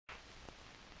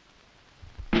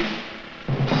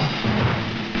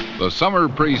The summer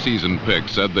preseason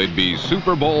picks said they'd be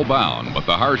Super Bowl bound, but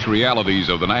the harsh realities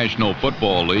of the National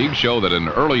Football League show that in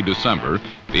early December,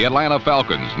 the Atlanta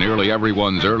Falcons, nearly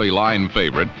everyone's early line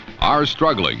favorite, are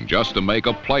struggling just to make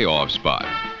a playoff spot.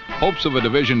 Hopes of a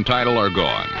division title are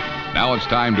gone. Now it's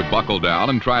time to buckle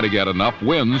down and try to get enough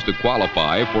wins to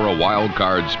qualify for a wild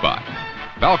card spot.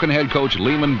 Falcon head coach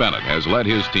Lehman Bennett has led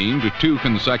his team to 2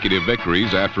 consecutive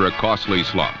victories after a costly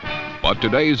slump. But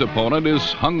today's opponent is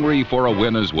hungry for a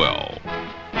win as well.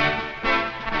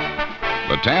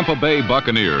 The Tampa Bay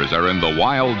Buccaneers are in the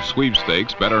wild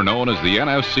sweepstakes, better known as the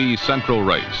NFC Central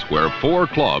Race, where 4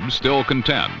 clubs still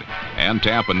contend. And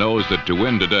Tampa knows that to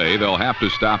win today, they'll have to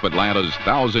stop Atlanta's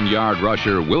 1,000-yard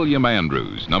rusher William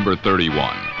Andrews, number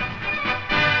 31.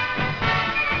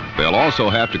 They'll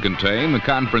also have to contain the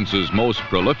conference's most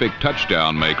prolific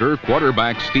touchdown maker,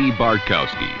 quarterback Steve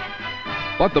Bartkowski.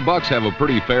 But the Bucs have a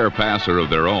pretty fair passer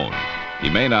of their own. He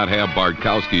may not have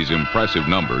Bartkowski's impressive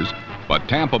numbers, but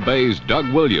Tampa Bay's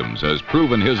Doug Williams has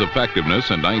proven his effectiveness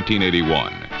in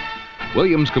 1981.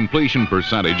 Williams' completion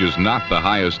percentage is not the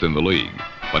highest in the league,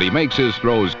 but he makes his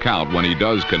throws count when he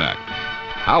does connect.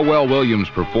 How well Williams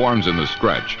performs in the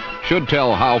stretch should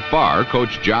tell how far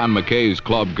Coach John McKay's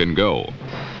club can go.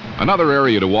 Another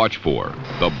area to watch for,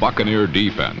 the Buccaneer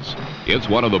defense. It's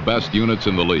one of the best units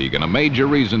in the league, and a major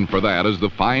reason for that is the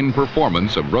fine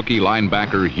performance of rookie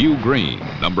linebacker Hugh Green,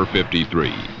 number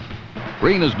 53.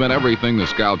 Green has been everything the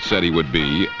scouts said he would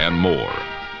be, and more.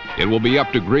 It will be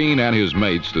up to Green and his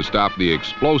mates to stop the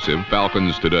explosive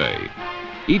Falcons today.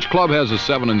 Each club has a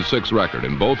 7-6 record,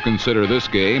 and both consider this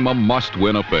game a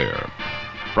must-win affair.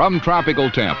 From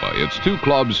tropical Tampa, it's 2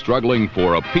 clubs struggling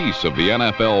for a piece of the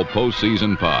NFL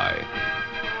postseason pie.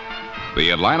 The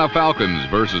Atlanta Falcons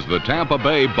versus the Tampa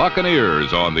Bay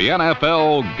Buccaneers on the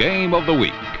NFL Game of the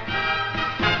Week.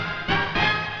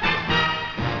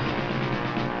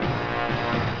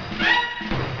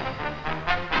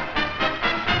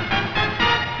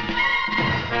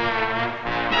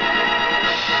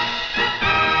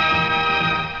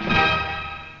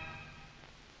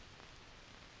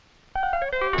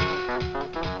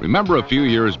 Remember a few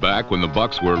years back when the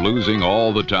Bucs were losing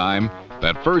all the time?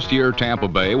 That first year, Tampa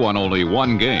Bay won only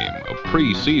 1 game, a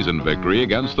preseason victory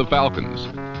against the Falcons.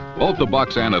 Both the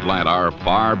Bucs and Atlanta are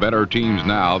far better teams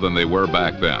now than they were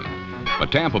back then.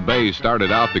 But Tampa Bay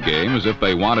started out the game as if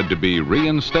they wanted to be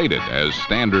reinstated as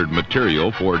standard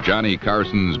material for Johnny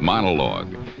Carson's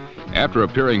monologue. After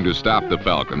appearing to stop the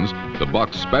Falcons, the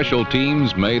Bucs special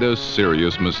teams made a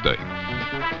serious mistake.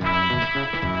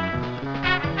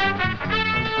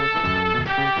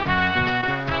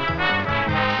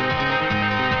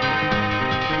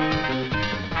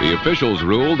 The officials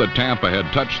ruled that Tampa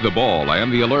had touched the ball,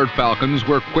 and the alert Falcons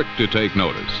were quick to take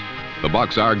notice. The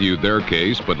Bucs argued their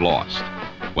case, but lost.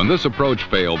 When this approach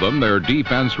failed them, their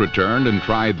defense returned and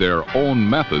tried their own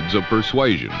methods of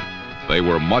persuasion. They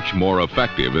were much more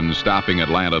effective in stopping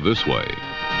Atlanta this way.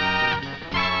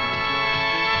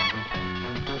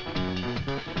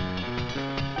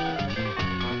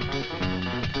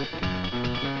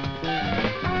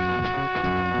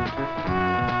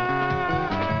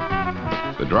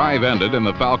 The drive ended, and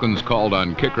the Falcons called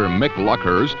on kicker Mick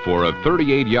Luckhurst for a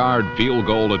 38-yard field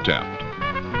goal attempt.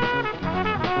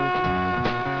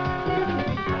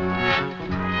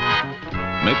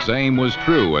 Mick's aim was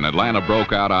true, and Atlanta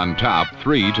broke out on top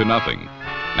 3-0.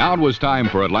 Now it was time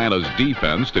for Atlanta's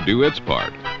defense to do its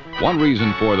part. One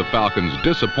reason for the Falcons'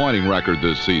 disappointing record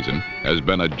this season has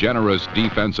been a generous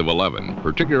defensive 11,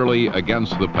 particularly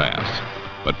against the pass.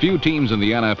 But few teams in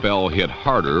the NFL hit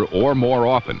harder or more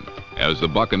often, as the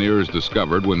Buccaneers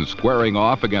discovered when squaring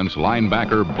off against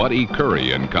linebacker Buddy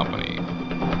Curry and company.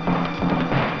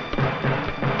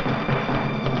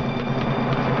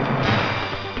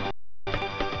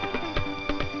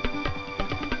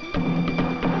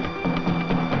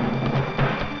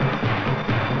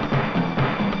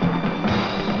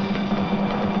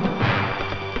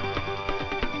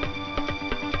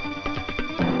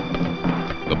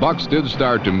 The Bucs did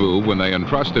start to move when they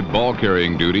entrusted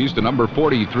ball-carrying duties to number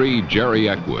 43, Jerry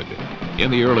Eckwood. In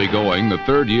the early going, the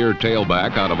third-year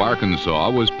tailback out of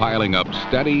Arkansas was piling up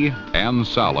steady and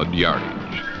solid yardage.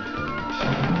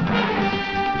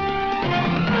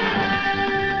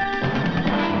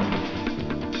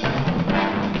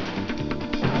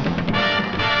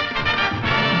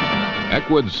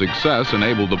 Eckwood's success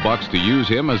enabled the Bucs to use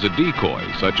him as a decoy,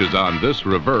 such as on this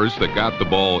reverse that got the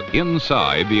ball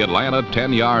inside the Atlanta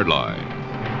 10-yard line.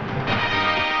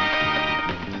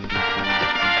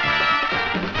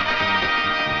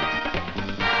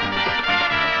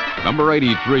 Number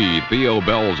 83, Theo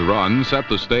Bell's run set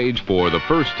the stage for the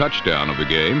first touchdown of the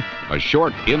game, a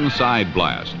short inside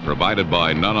blast provided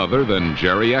by none other than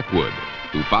Jerry Eckwood,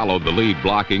 who followed the lead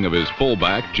blocking of his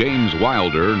fullback, James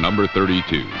Wilder, number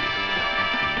 32.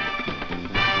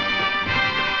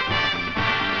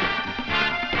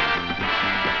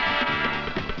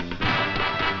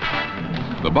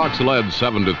 The Bucs led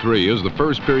 7-3 as the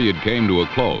first period came to a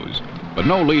close, but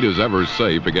no lead is ever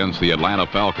safe against the Atlanta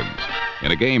Falcons. In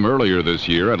a game earlier this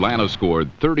year, Atlanta scored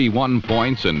 31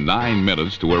 points in 9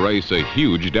 minutes to erase a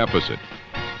huge deficit.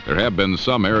 There have been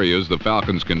some areas the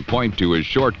Falcons can point to as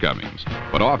shortcomings,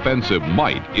 but offensive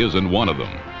might isn't one of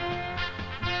them.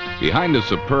 Behind a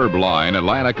superb line,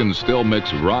 Atlanta can still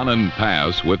mix run and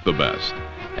pass with the best.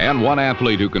 And one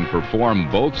athlete who can perform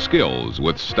both skills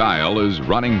with style is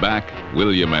running back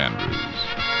William Andrews.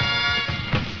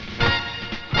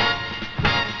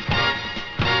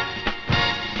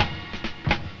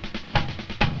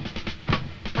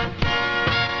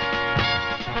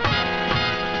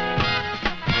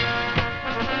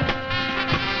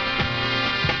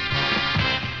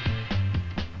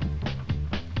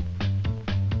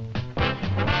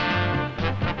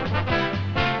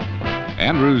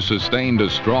 Andrews sustained a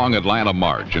strong Atlanta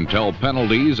march until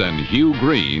penalties and Hugh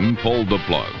Green pulled the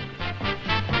plug.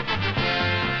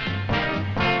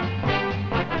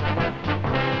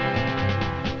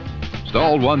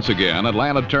 Stalled once again,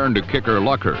 Atlanta turned to kicker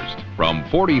Luckhurst. From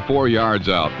 44 yards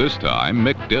out this time,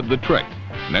 Mick did the trick,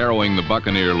 narrowing the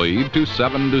Buccaneer lead to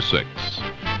 7-6.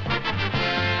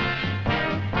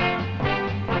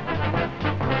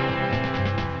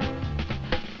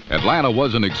 Atlanta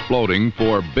wasn't exploding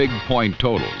for big point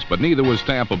totals, but neither was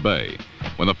Tampa Bay.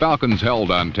 When the Falcons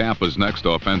held on Tampa's next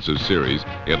offensive series,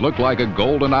 it looked like a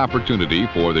golden opportunity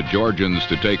for the Georgians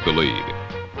to take the lead.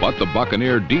 But the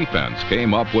Buccaneer defense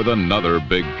came up with another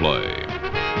big play.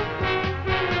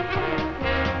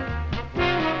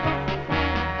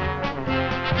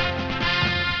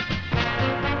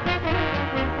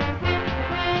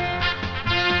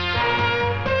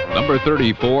 Number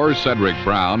 34, Cedric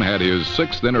Brown, had his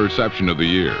 6th interception of the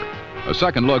year. A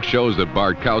second look shows that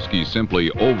Bartkowski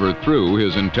simply overthrew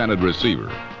his intended receiver.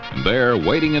 And there,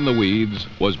 waiting in the weeds,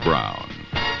 was Brown.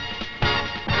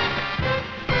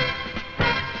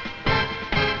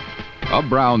 Of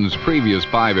Brown's previous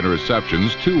 5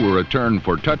 interceptions, 2 were returned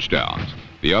for touchdowns.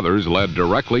 The others led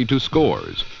directly to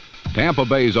scores. Tampa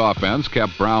Bay's offense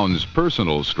kept Brown's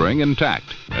personal string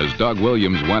intact as Doug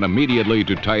Williams went immediately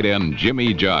to tight end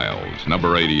Jimmy Giles,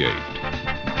 number 88.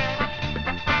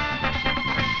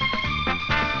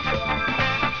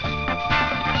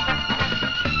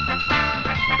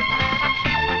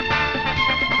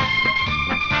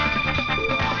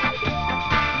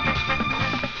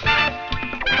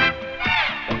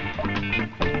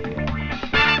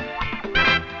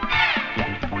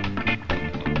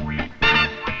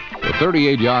 The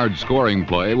 38-yard scoring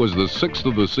play was the 6th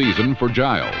of the season for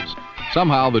Giles.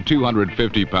 Somehow the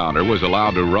 250-pounder was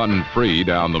allowed to run free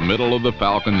down the middle of the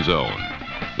Falcon zone.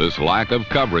 This lack of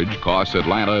coverage cost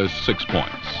Atlanta 6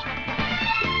 points.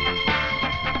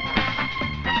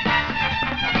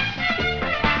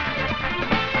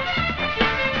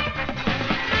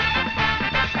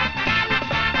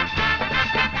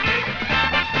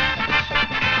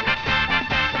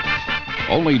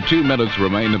 Only 2 minutes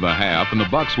remained in the half, and the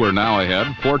Bucs were now ahead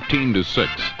 14-6.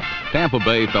 Tampa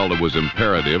Bay felt it was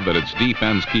imperative that its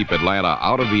defense keep Atlanta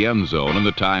out of the end zone in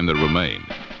the time that remained.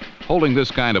 Holding this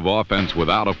kind of offense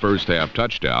without a first-half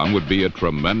touchdown would be a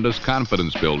tremendous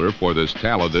confidence builder for this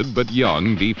talented but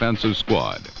young defensive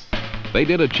squad. They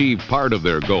did achieve part of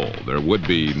their goal. There would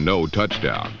be no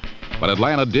touchdown. But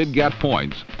Atlanta did get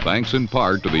points, thanks in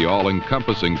part to the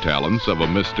all-encompassing talents of a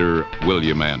Mr.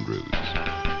 William Andrews.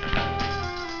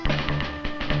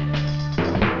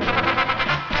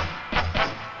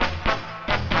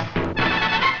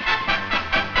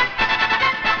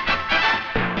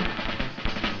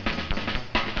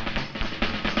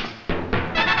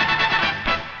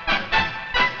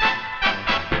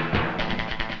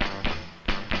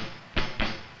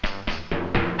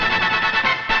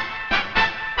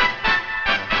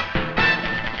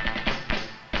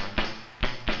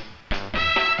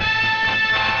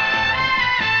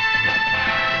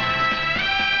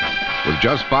 With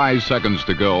just 5 seconds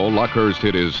to go, Luckhurst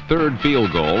hit his 3rd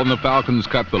field goal, and the Falcons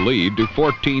cut the lead to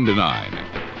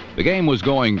 14-9. The game was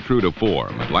going true to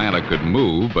form. Atlanta could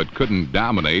move, but couldn't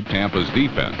dominate Tampa's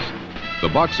defense. The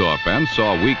Bucs offense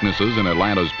saw weaknesses in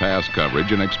Atlanta's pass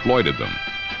coverage and exploited them.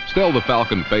 Still, the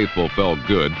Falcon faithful felt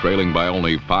good, trailing by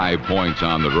only 5 points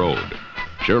on the road.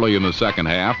 Surely in the second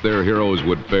half, their heroes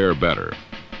would fare better.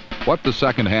 What the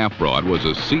second half brought was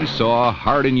a seesaw,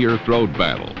 hard-in-your-throat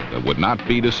battle that would not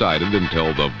be decided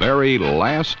until the very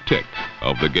last tick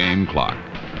of the game clock.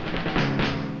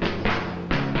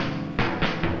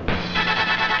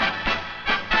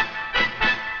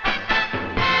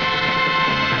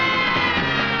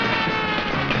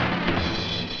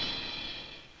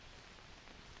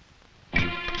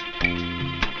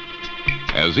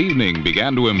 As evening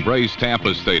began to embrace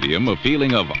Tampa Stadium, a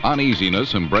feeling of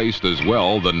uneasiness embraced as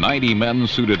well the 90 men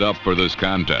suited up for this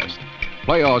contest.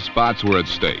 Playoff spots were at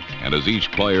stake, and as each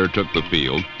player took the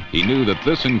field, he knew that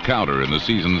this encounter in the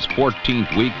season's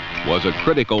 14th week was a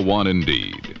critical one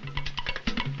indeed.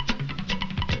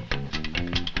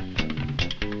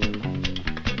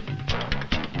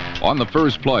 On the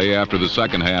first play after the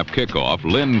second half kickoff,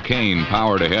 Lynn Kane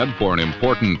powered ahead for an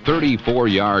important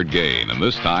 34-yard gain, and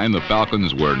this time the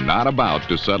Falcons were not about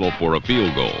to settle for a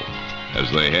field goal,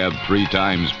 as they had 3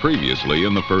 times previously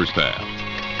in the first half.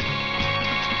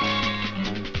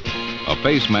 A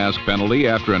face mask penalty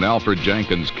after an Alfred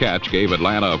Jenkins catch gave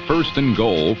Atlanta a 1st and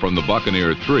goal from the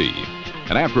Buccaneer 3,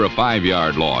 and after a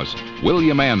 5-yard loss,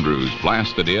 William Andrews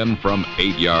blasted in from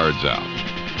 8 yards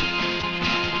out.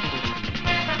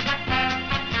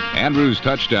 Andrews'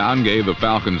 touchdown gave the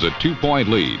Falcons a 2-point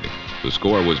lead. The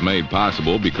score was made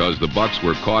possible because the Bucs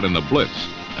were caught in the blitz,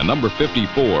 and number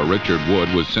 54, Richard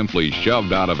Wood, was simply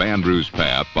shoved out of Andrews'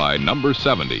 path by number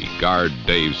 70, guard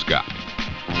Dave Scott.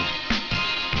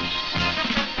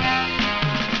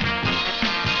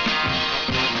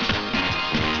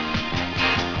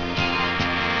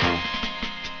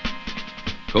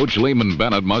 Coach Lehman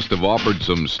Bennett must have offered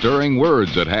some stirring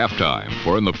words at halftime,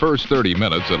 for in the first 30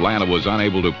 minutes, Atlanta was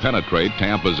unable to penetrate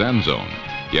Tampa's end zone.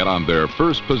 Yet on their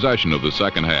first possession of the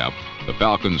second half, the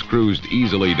Falcons cruised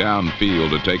easily downfield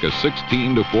to take a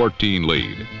 16-14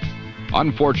 lead.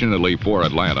 Unfortunately for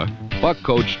Atlanta, Buck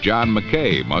coach John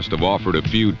McKay must have offered a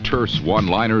few terse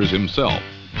one-liners himself,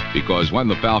 because when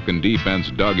the Falcon defense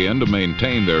dug in to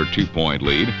maintain their 2-point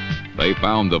lead, they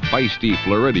found the feisty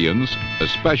Floridians,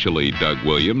 especially Doug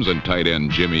Williams and tight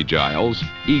end Jimmy Giles,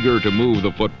 eager to move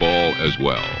the football as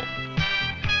well.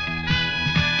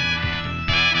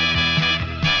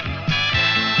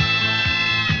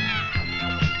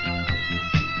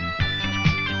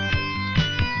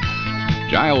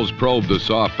 Giles probed the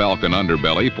soft Falcon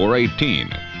underbelly for 18,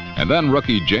 and then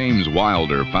rookie James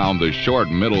Wilder found the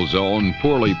short middle zone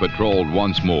poorly patrolled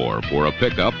once more for a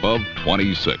pickup of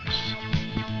 26.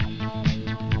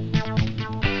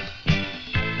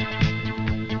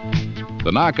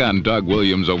 The knock on Doug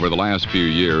Williams over the last few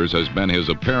years has been his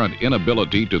apparent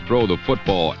inability to throw the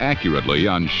football accurately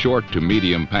on short to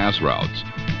medium pass routes.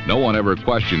 No one ever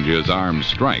questioned his arm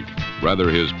strength.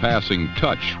 Rather, his passing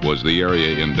touch was the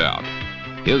area in doubt.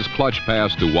 His clutch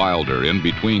pass to Wilder in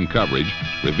between coverage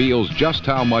reveals just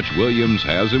how much Williams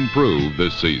has improved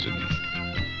this season.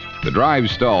 The drive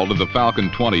stalled at the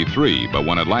Falcon 23, but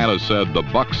when Atlanta said the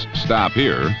Bucs stop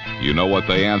here, you know what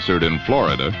they answered in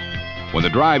Florida. When the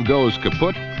drive goes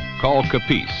kaput, call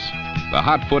Capice. The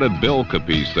hot-footed Bill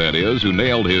Capice, that is, who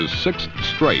nailed his 6th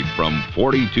straight from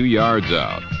 42 yards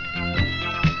out.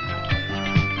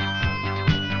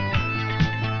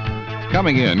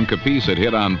 Coming in, Capice had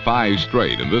hit on 5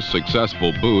 straight, and this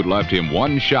successful boot left him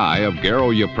one shy of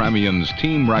Garo Yepremian's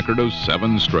team record of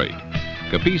 7 straight.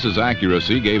 Capice's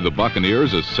accuracy gave the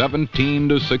Buccaneers a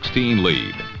 17-16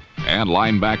 lead, and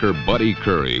linebacker Buddy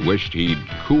Curry wished he'd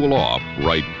cool off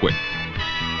right quick.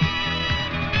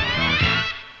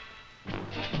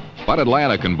 But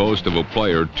Atlanta can boast of a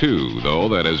player, too, though,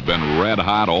 that has been red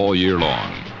hot all year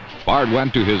long. Bard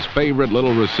went to his favorite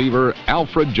little receiver,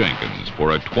 Alfred Jenkins,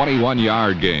 for a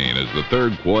 21-yard gain as the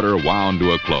third quarter wound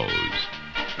to a close.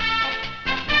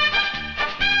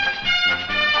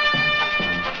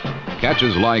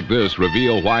 Catches like this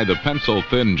reveal why the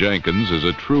pencil-thin Jenkins is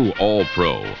a true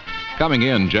all-pro. Coming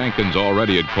in, Jenkins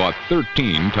already had caught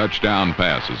 13 touchdown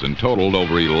passes and totaled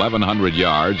over 1,100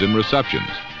 yards in receptions.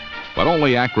 But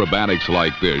only acrobatics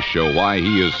like this show why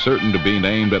he is certain to be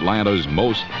named Atlanta's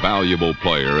most valuable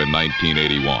player in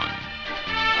 1981.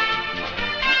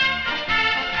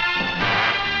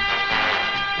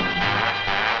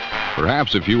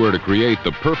 Perhaps if you were to create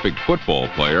the perfect football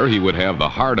player, he would have the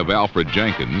heart of Alfred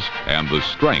Jenkins and the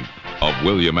strength of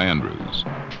William Andrews.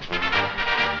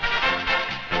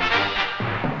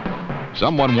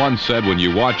 Someone once said when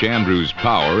you watch Andrews'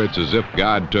 power, it's as if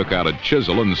God took out a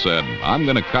chisel and said, I'm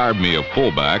going to carve me a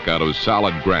fullback out of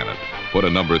solid granite, put a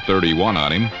number 31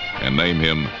 on him, and name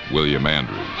him William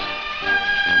Andrews.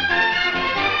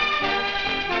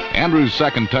 Andrews'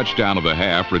 second touchdown of the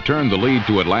half returned the lead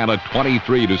to Atlanta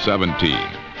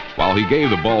 23-17. While he gave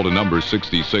the ball to number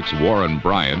 66, Warren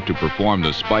Bryant, to perform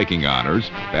the spiking honors,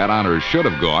 that honor should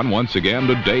have gone once again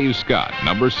to Dave Scott,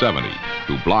 number 70,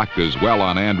 who blocked as well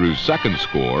on Andrews' second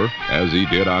score as he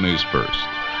did on his first.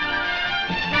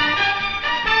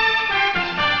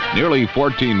 Nearly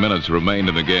 14 minutes remained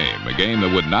in the game, a game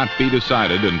that would not be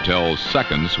decided until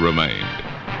seconds remained.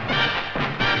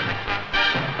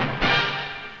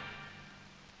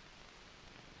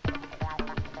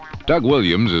 Doug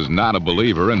Williams is not a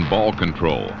believer in ball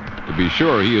control. To be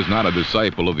sure, he is not a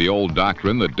disciple of the old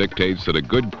doctrine that dictates that a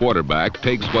good quarterback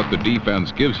takes what the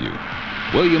defense gives you.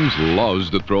 Williams loves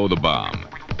to throw the bomb,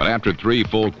 but after 3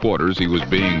 full quarters, he was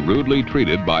being rudely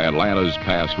treated by Atlanta's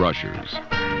pass rushers.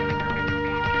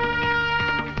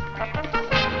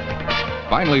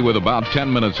 Finally, with about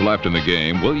 10 minutes left in the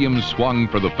game, Williams swung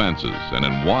for the fences, and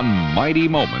in one mighty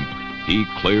moment, he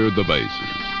cleared the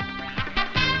bases.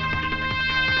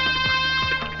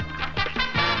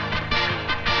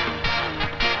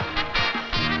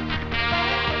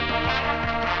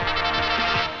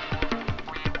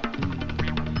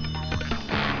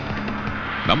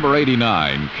 Number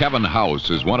 89, Kevin House,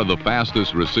 is one of the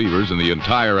fastest receivers in the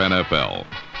entire NFL.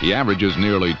 He averages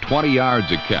nearly 20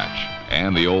 yards a catch,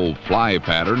 and the old fly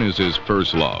pattern is his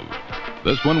first love.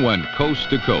 This one went coast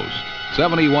to coast,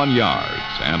 71 yards,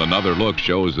 and another look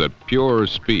shows that pure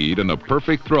speed and a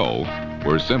perfect throw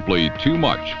were simply too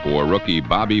much for rookie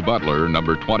Bobby Butler,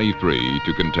 number 23,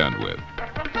 to contend with.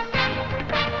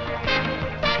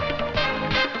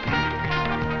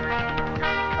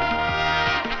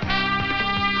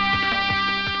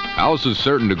 House is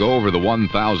certain to go over the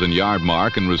 1,000-yard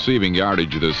mark in receiving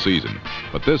yardage this season,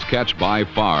 but this catch by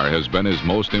far has been his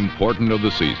most important of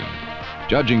the season.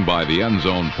 Judging by the end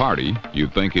zone party,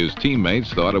 you'd think his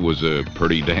teammates thought it was a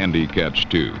pretty dandy catch,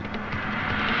 too.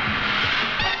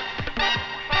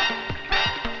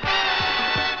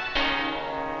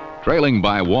 Trailing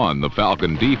by 1, the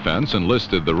Falcon defense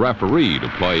enlisted the referee to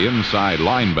play inside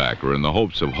linebacker in the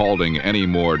hopes of halting any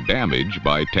more damage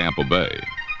by Tampa Bay.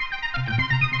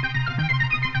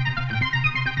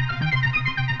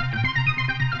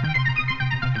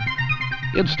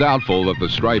 It's doubtful that the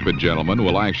striped gentleman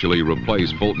will actually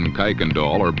replace Fulton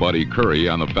Kuykendall or Buddy Curry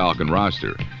on the Falcon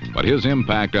roster, but his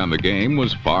impact on the game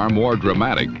was far more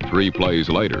dramatic 3 plays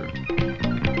later.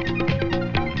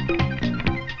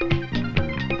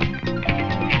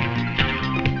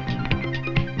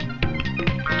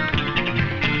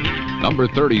 Number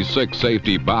 36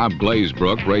 safety Bob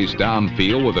Glazebrook raced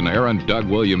downfield with an errant Doug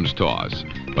Williams toss,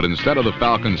 but instead of the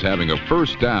Falcons having a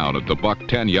first down at the Buck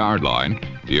 10-yard line,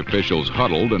 the officials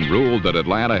huddled and ruled that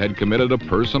Atlanta had committed a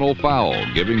personal foul,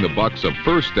 giving the Bucs a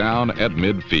first down at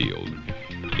midfield.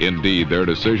 Indeed, their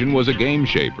decision was a game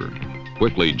shaper.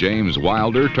 Quickly, James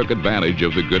Wilder took advantage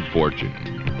of the good fortune.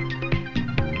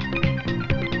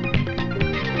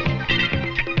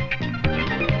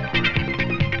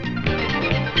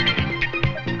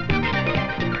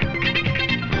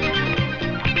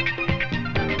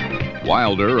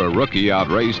 Wilder, a rookie,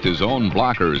 outraced his own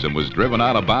blockers and was driven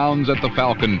out of bounds at the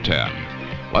Falcon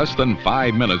 10. Less than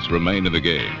 5 minutes remained in the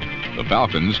game. The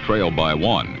Falcons trailed by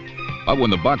 1. But when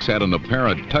the Bucs had an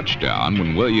apparent touchdown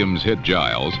when Williams hit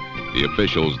Giles, the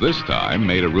officials this time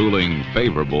made a ruling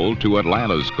favorable to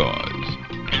Atlanta's cause.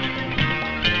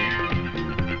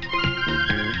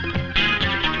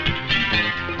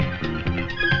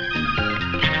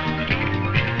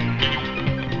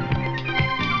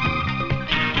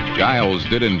 Giles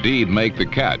did indeed make the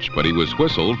catch, but he was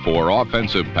whistled for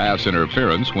offensive pass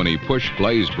interference when he pushed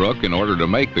Glazebrook in order to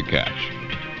make the catch.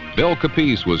 Bill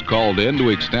Capice was called in to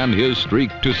extend his streak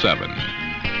to 7.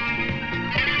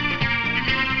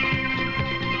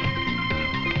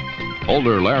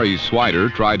 Older Larry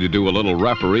Swider tried to do a little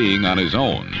refereeing on his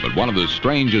own, but one of the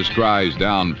strangest drives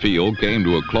downfield came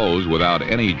to a close without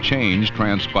any change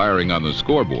transpiring on the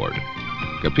scoreboard.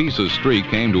 Capice's streak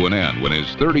came to an end when his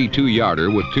 32-yarder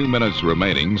with 2 minutes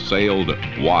remaining sailed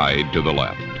wide to the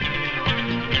left.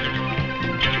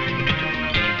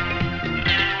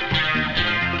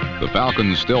 The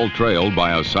Falcons still trailed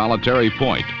by a solitary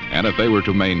point, and if they were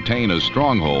to maintain a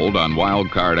stronghold on wild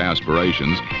card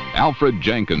aspirations, Alfred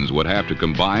Jenkins would have to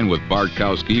combine with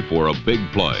Bartkowski for a big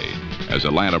play as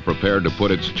Atlanta prepared to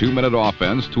put its 2-minute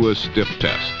offense to a stiff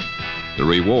test. The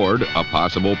reward, a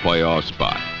possible playoff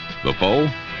spot. The foe,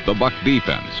 the Buck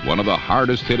defense, one of the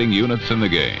hardest-hitting units in the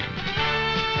game.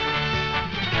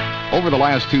 Over the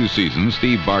last 2 seasons,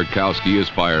 Steve Bartkowski has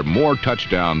fired more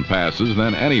touchdown passes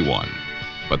than anyone.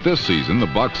 But this season, the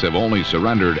Bucs have only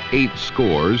surrendered 8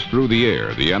 scores through the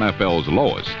air, the NFL's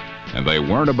lowest, and they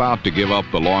weren't about to give up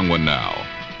the long one now.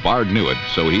 Bard knew it,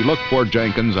 so he looked for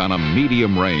Jenkins on a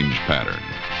medium range pattern.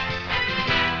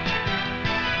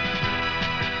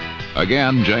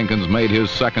 Again, Jenkins made his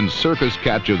second circus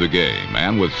catch of the game,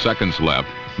 and with seconds left,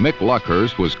 Mick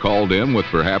Luckhurst was called in with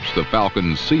perhaps the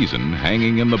Falcons' season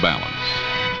hanging in the balance.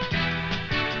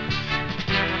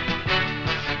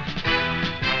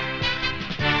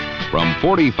 From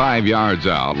 45 yards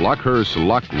out, Luckhurst's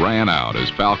luck ran out as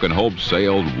Falcon hopes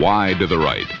sailed wide to the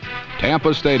right.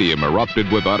 Tampa Stadium erupted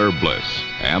with utter bliss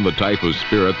and the type of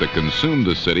spirit that consumed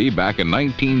the city back in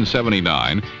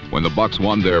 1979 when the Bucs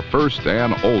won their first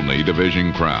and only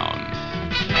division crown.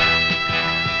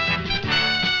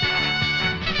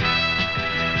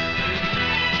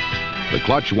 The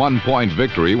clutch one-point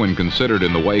victory, when considered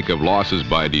in the wake of losses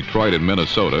by Detroit and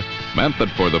Minnesota, meant that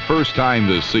for the first time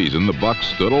this season, the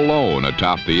Bucs stood alone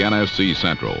atop the NFC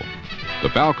Central. The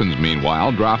Falcons,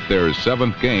 meanwhile, dropped their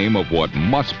seventh game of what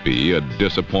must be a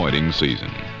disappointing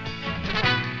season.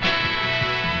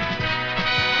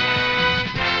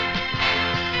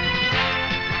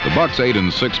 The Bucs'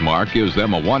 8-6 mark gives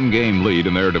them a one-game lead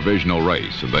in their divisional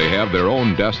race, and they have their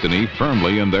own destiny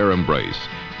firmly in their embrace.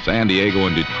 San Diego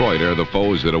and Detroit are the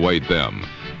foes that await them.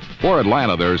 For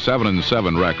Atlanta, their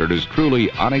 7-7 record is truly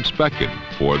unexpected,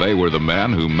 for they were the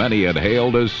men who many had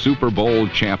hailed as Super Bowl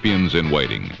champions in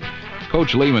waiting.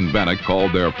 Coach Lehman Bennett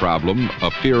called their problem a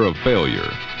fear of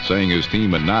failure, saying his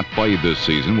team had not played this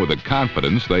season with the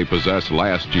confidence they possessed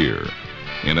last year.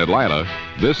 In Atlanta,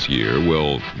 this year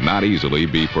will not easily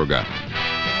be forgotten.